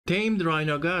tamed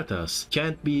Rhyniogathas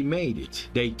can't be mated,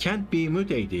 they can't be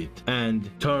mutated and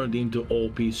turned into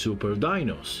OP super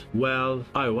dinos. Well,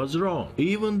 I was wrong.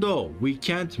 Even though we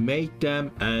can't make them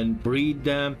and breed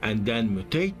them and then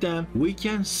mutate them, we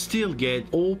can still get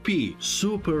OP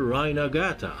Super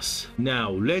Rhyniogathas.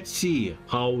 Now let's see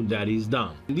how that is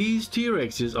done. These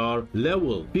T-Rexes are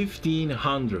level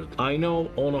 1500. I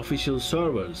know on official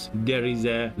servers there is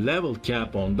a level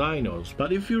cap on dinos,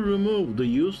 but if you remove the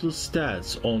useless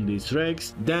stats on these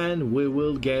Rex, then we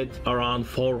will get around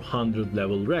 400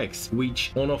 level Rex,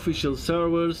 which on official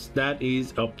servers that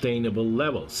is obtainable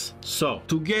levels. So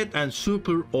to get a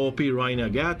super OP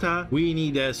Rhyniognatha, we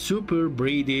need a super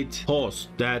breeded host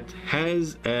that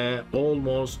has a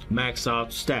almost max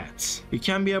out stats. It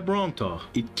can be a Bronto,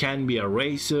 it can be a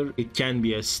Racer, it can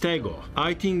be a Stego.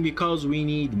 I think because we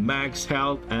need max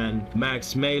health and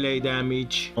max melee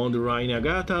damage on the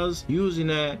Rhyniogathas, using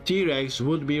a T-Rex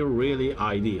would be really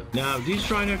ideal. Now this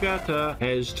Rhyniognatha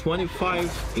has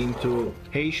 25 into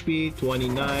HP,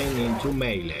 29 into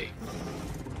melee.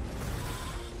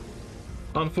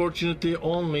 Unfortunately,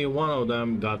 only one of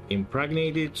them got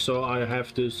impregnated, so I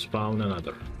have to spawn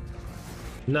another.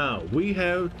 Now we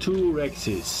have two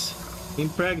Rexes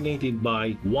impregnated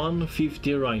by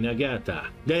 150 Rhyniognatha.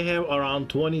 They have around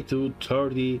 20 to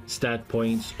 30 stat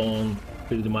points on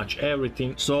pretty much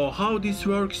everything. So how this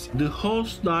works, the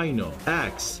host dino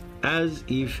acts as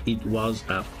if it was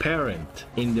a parent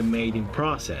in the mating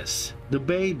process. The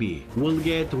baby will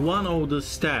get one of the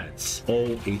stats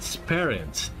of its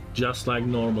parents, just like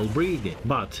normal breeding,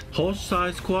 but host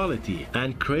size quality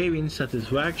and craving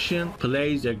satisfaction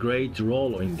plays a great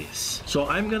role in this. So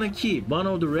I'm gonna keep one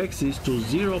of the Rexes to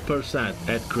 0%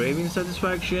 at craving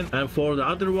satisfaction, and for the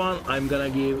other one I'm gonna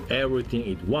give everything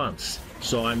it wants.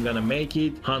 So I'm gonna make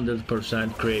it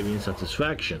 100% craving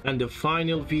satisfaction. And the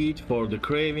final feed for the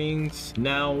cravings,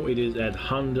 now it is at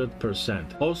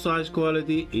 100%. Host size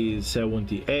quality is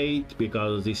 78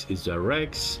 because this is a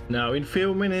Rex. Now in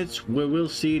few minutes we will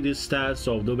see the stats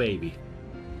of the baby.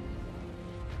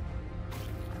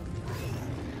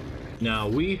 Now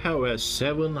we have a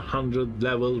 700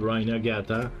 level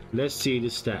Rhyniognatha. Let's see the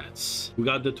stats. We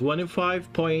got the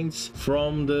 25 points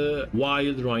from the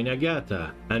wild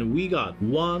Rhyniognatha, and we got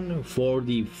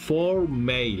 144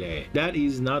 melee. That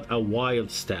is not a wild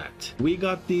stat. We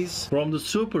got this from the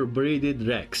super breeded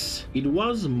Rex. It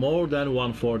was more than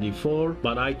 144,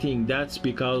 but I think that's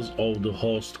because of the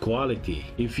host quality.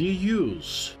 If you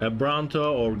use a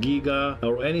Bronto or Giga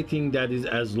or anything that is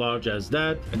as large as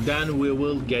that, then we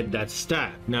will get that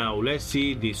stat. Now let's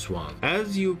see this one.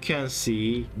 As you can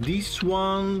see, this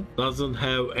one doesn't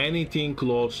have anything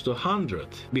close to 100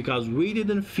 because we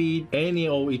didn't feed any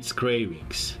of its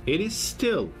cravings. It is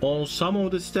still on some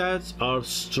of the stats are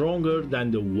stronger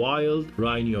than the wild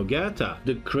Rhyniognatha.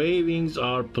 The cravings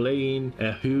are playing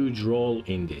a huge role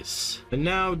in this. And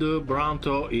now the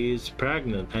Bronto is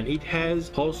pregnant and it has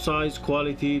host size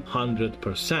quality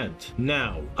 100%.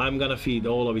 Now I'm gonna feed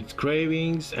all of its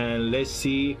cravings and let's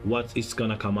see what is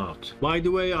gonna come out. By the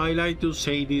way, I like to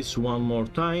say this one more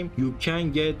time. You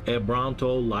can get a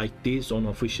Bronto like this on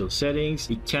official settings.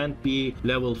 It can't be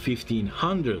level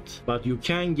 1500, but you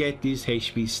can get this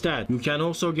HP stat. You can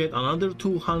also get another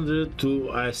 200 to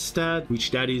a stat,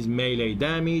 which that is melee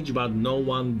damage, but no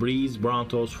one breeds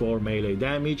Brontos for melee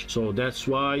damage, so that's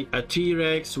why a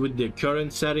T-Rex with the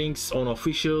current settings on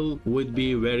official would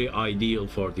be very ideal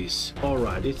for this.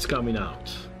 Alright, it's coming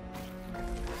out.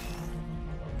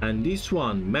 And this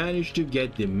one managed to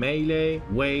get the melee,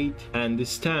 weight, and the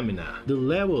stamina. The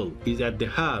level is at the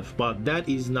half, but that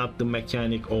is not the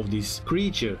mechanic of this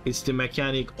creature, it's the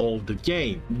mechanic of the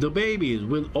game. The babies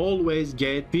will always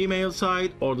get female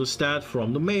side or the stat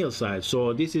from the male side,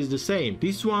 so this is the same.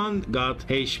 This one got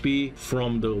HP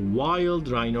from the wild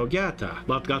Rhyniognatha,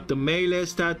 but got the melee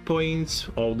stat points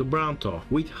of the Bronto.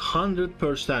 With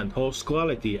 100% host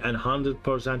quality and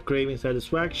 100% craving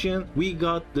satisfaction, we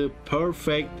got the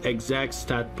perfect exact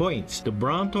stat points. The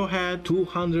Bronto had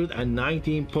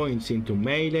 219 points into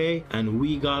melee and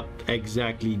we got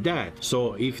exactly that.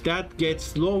 So if that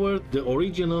gets lowered, the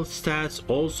original stats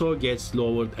also gets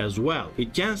lowered as well.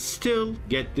 It can still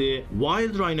get the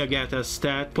wild Rhyniognatha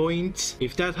stat points.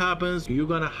 If that happens, you're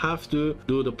gonna have to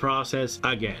do the process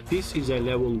again. This is a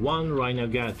level 1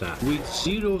 Rhyniognatha with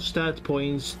 0 stat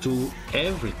points to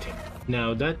everything.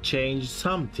 Now that changed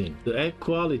something. The egg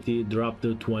quality dropped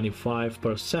to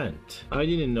 25%. I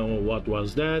didn't know what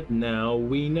was that, now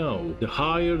we know. The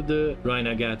higher the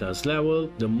Rhyniognatha's level,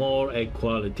 the more egg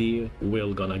quality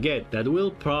we're gonna get. That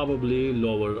will probably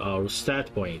lower our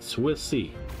stat points, we'll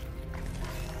see.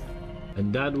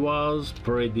 and that was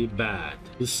pretty bad.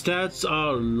 The stats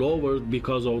are lowered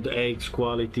because of the egg's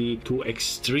quality to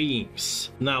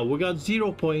extremes. Now we got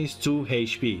 0 points to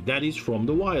HP, that is from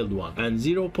the wild one, and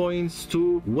 0 points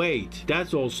to weight,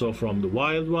 that's also from the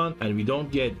wild one, and we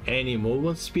don't get any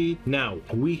movement speed. Now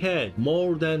we had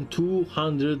more than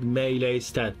 200 melee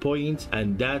stat points,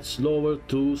 and that's lowered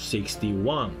to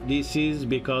 61. This is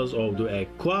because of the egg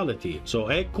quality, so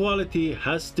egg quality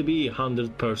has to be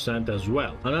 100% as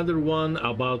well. Another one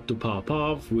about to pop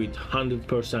off with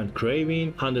 100%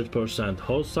 craving, 100%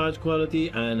 host size quality,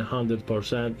 and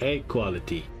 100% egg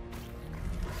quality.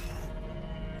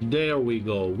 There we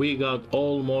go, we got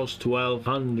almost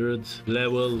 1200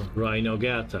 level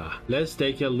Rhyniognatha. Let's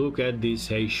take a look at this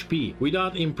HP.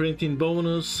 Without imprinting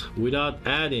bonus, without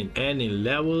adding any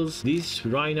levels, this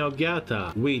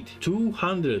Rhyniognatha with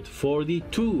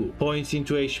 242 points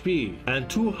into HP and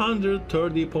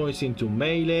 230 points into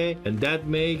melee, and that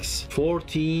makes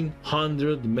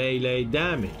 1400 melee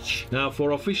damage. Now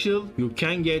for official, you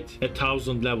can get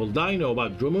 1000 level dino,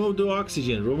 but remove the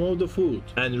oxygen, remove the food,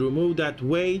 and remove that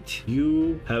weight,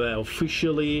 you have an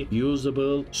officially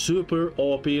usable super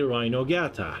OP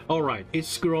Rhyniognatha. Alright,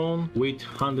 it's grown with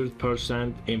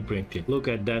 100% imprinting. Look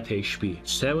at that HP,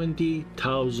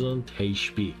 70,000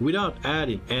 HP without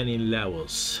adding any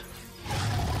levels.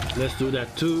 Let's do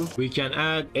that too. We can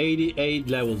add 88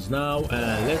 levels now,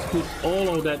 and let's put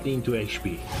all of that into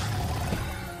HP.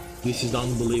 This is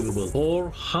unbelievable.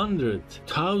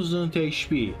 400,000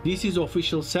 HP. This is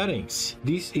official settings.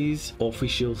 This is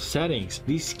official settings.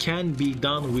 This can be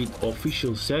done with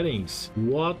official settings.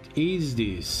 What is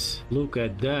this? Look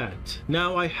at that.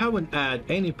 Now I haven't added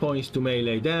any points to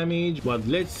melee damage, but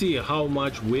let's see how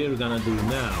much we're gonna do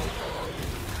now.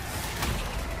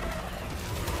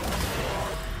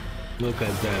 Look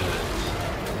at that.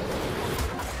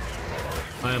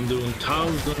 I am doing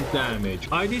 1000 damage.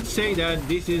 I did say that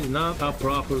this is not a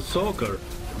proper soaker,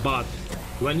 but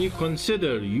when you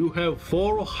consider you have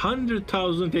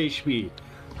 400,000 HP,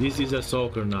 this is a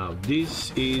soaker now.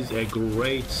 This is a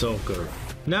great soaker.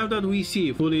 Now that we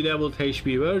see fully leveled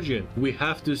HP version, we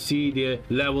have to see the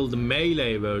leveled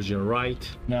melee version, right?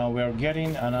 Now we're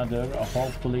getting another,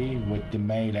 hopefully with the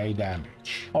melee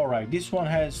damage. Alright, this one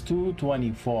has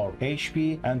 224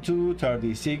 HP and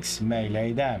 236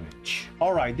 melee damage.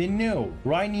 Alright, the new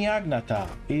Rhyniognatha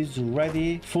is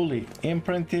ready, fully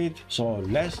imprinted, so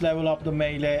let's level up the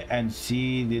melee and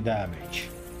see the damage.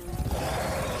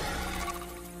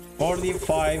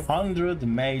 4,500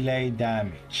 melee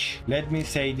damage. Let me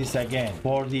say this again,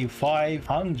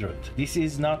 4,500. This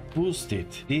is not boosted.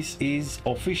 This is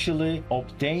officially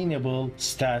obtainable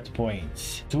stat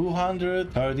points.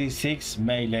 236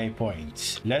 melee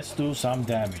points. Let's do some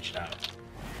damage now.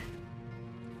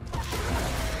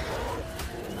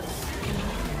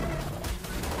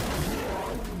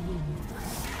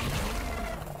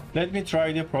 Let me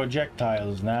try the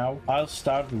projectiles now. I'll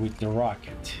start with the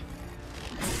rocket.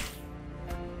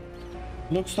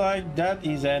 Looks like that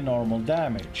is a normal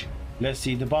damage. Let's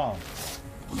see the bomb.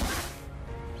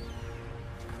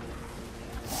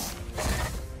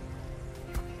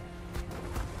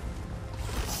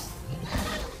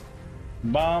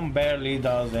 Bomb barely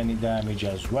does any damage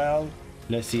as well.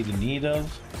 Let's see the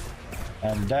needles.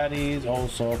 And that is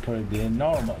also pretty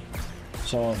normal.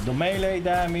 So the melee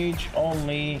damage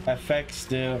only affects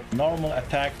the normal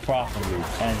attack properly,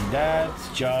 and that's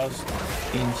just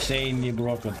insanely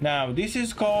broken. Now this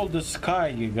is called the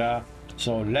Sky Giga,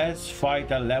 so let's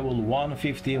fight a level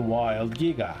 150 wild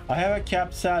Giga. I have a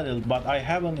capped saddle, but I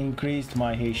haven't increased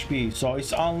my HP, so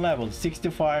it's on level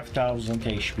 65,000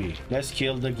 HP. Let's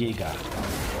kill the Giga.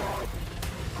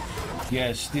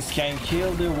 Yes, this can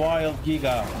kill the wild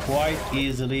Giga quite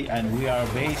easily, and we are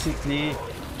basically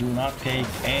do not take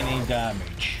any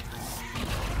damage.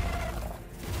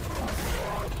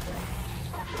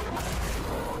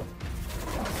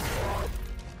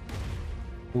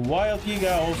 The wild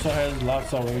Giga also has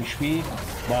lots of HP,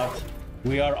 but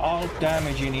we are out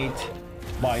damaging it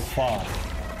by far.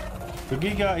 The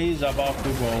Giga is about to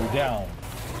go down.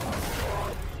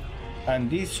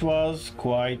 And this was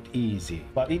quite easy,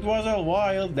 but it was a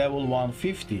wild level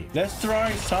 150. Let's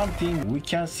try something we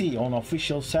can see on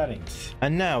official settings.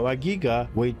 And now a Giga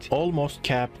with almost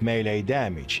capped melee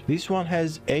damage. This one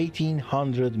has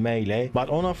 1800 melee, but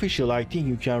on official I think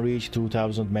you can reach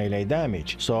 2000 melee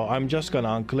damage. So I'm just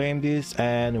gonna unclaim this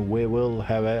and we will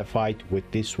have a fight with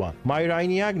this one. My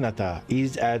Rhyniognatha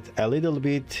is at a little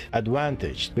bit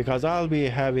advantaged because I'll be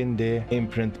having the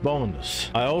imprint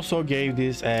bonus. I also gave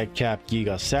this a capped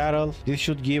Giga saddle. This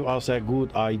should give us a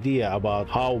good idea about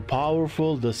how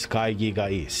powerful the Sky Giga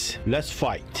is. Let's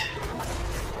fight.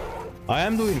 I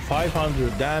am doing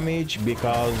 500 damage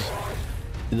because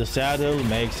the saddle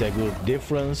makes a good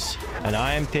difference, and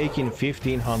I am taking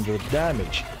 1500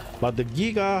 damage. But the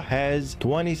Giga has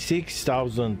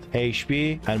 26,000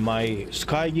 HP and my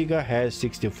Sky Giga has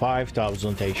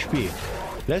 65,000 HP.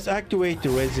 Let's activate the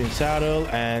resin saddle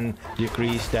and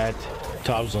decrease that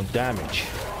 1000 damage.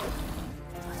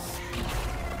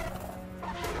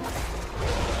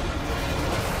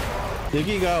 The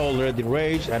Giga already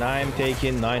raged and I am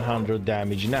taking 900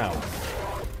 damage now.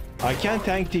 I can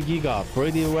tank the Giga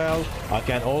pretty well. I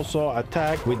can also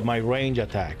attack with my range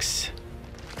attacks.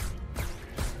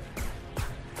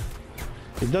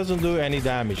 It doesn't do any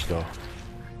damage though.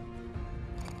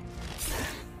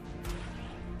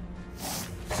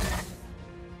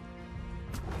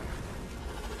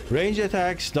 Range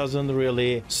attacks doesn't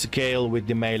really scale with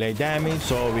the melee damage,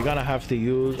 so we're gonna have to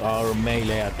use our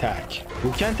melee attack.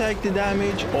 We can take the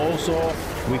damage, also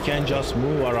we can just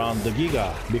move around the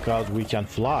Giga because we can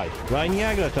fly.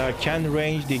 Rhyniognatha can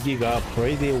range the Giga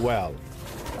pretty well.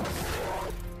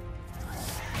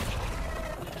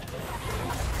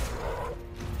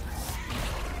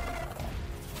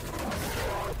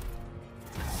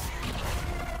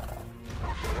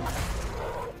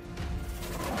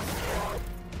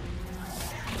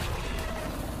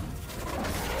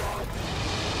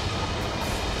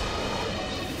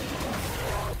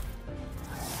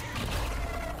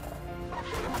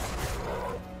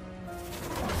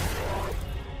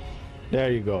 There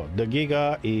you go, the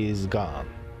Giga is gone.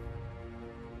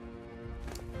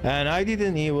 And I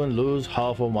didn't even lose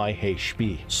half of my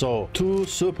HP. So, 2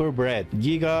 super bred,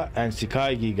 Giga and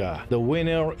Sky Giga. The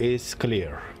winner is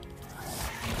clear.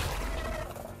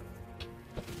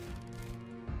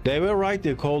 They were right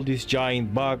to call this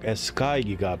giant bug a Sky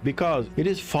Giga because it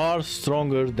is far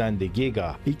stronger than the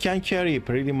Giga. It can carry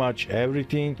pretty much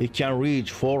everything. It can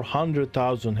reach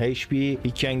 400,000 HP.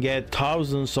 It can get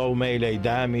thousands of melee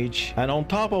damage. And on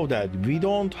top of that, we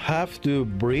don't have to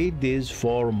breed this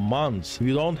for months.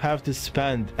 We don't have to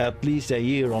spend at least a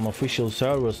year on official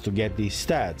servers to get these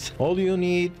stats. All you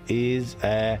need is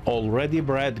a already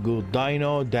bred good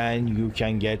dino, then you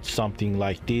can get something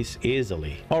like this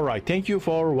easily. Alright, thank you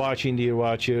for watching, dear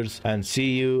watchers, and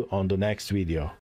see you on the next video.